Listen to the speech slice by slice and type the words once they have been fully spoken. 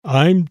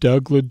I'm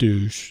Doug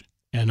LaDouche,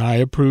 and I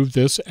approve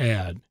this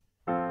ad.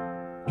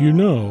 You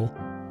know,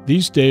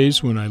 these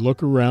days when I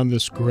look around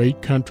this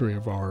great country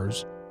of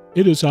ours,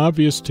 it is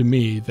obvious to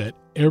me that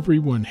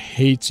everyone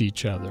hates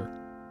each other.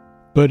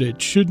 But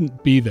it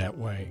shouldn't be that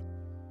way.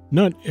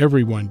 Not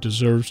everyone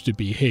deserves to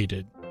be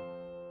hated.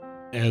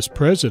 As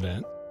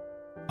president,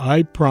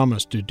 I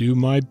promise to do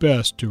my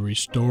best to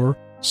restore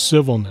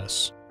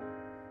civilness.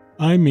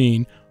 I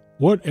mean,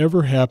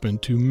 whatever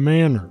happened to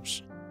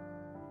manners?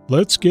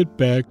 Let's get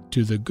back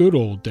to the good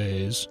old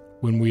days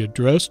when we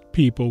addressed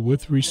people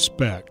with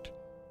respect.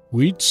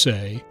 We'd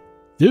say,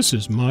 "This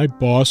is my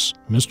boss,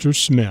 Mr.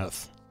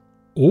 Smith."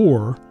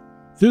 Or,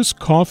 "This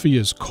coffee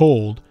is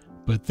cold,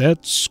 but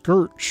that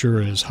skirt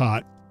sure is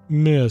hot,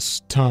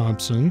 Miss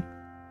Thompson."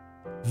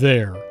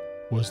 There,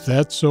 was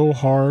that so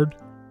hard?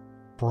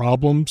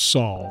 Problem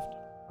solved.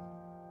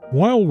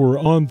 While we're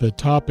on the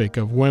topic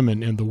of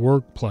women in the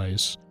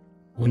workplace,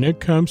 when it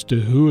comes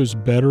to who is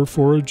better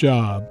for a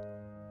job,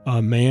 a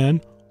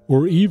man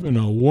or even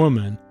a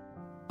woman,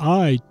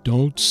 I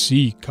don't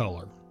see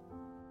color.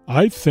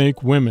 I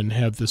think women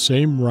have the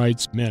same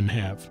rights men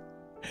have.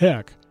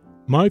 Heck,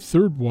 my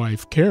third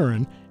wife,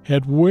 Karen,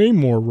 had way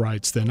more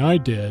rights than I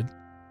did,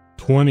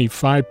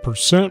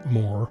 25%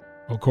 more,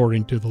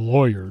 according to the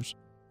lawyers.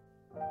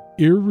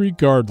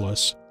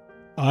 Irregardless,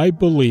 I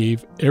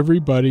believe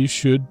everybody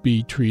should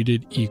be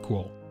treated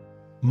equal.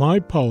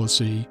 My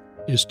policy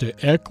is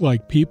to act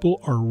like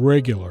people are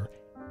regular,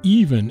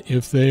 even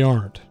if they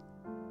aren't.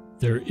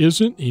 There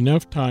isn't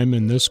enough time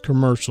in this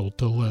commercial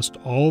to list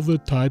all the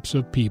types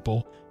of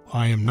people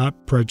I am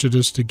not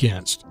prejudiced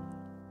against.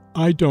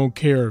 I don't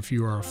care if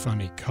you are a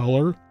funny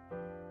color,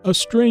 a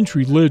strange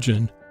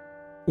religion,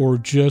 or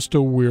just a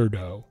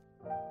weirdo.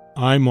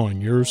 I'm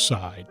on your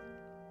side.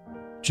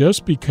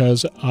 Just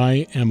because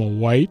I am a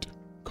white,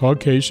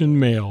 Caucasian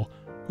male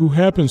who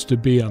happens to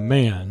be a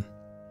man,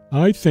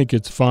 I think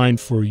it's fine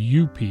for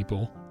you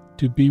people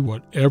to be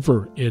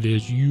whatever it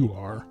is you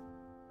are.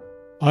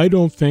 I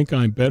don't think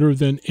I'm better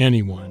than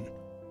anyone,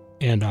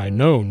 and I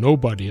know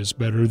nobody is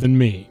better than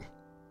me.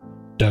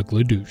 Doug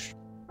LaDouche.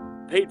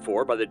 Paid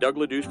for by the Doug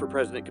LaDouche for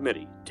President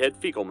Committee. Ted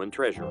Fiegelman,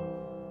 Treasurer.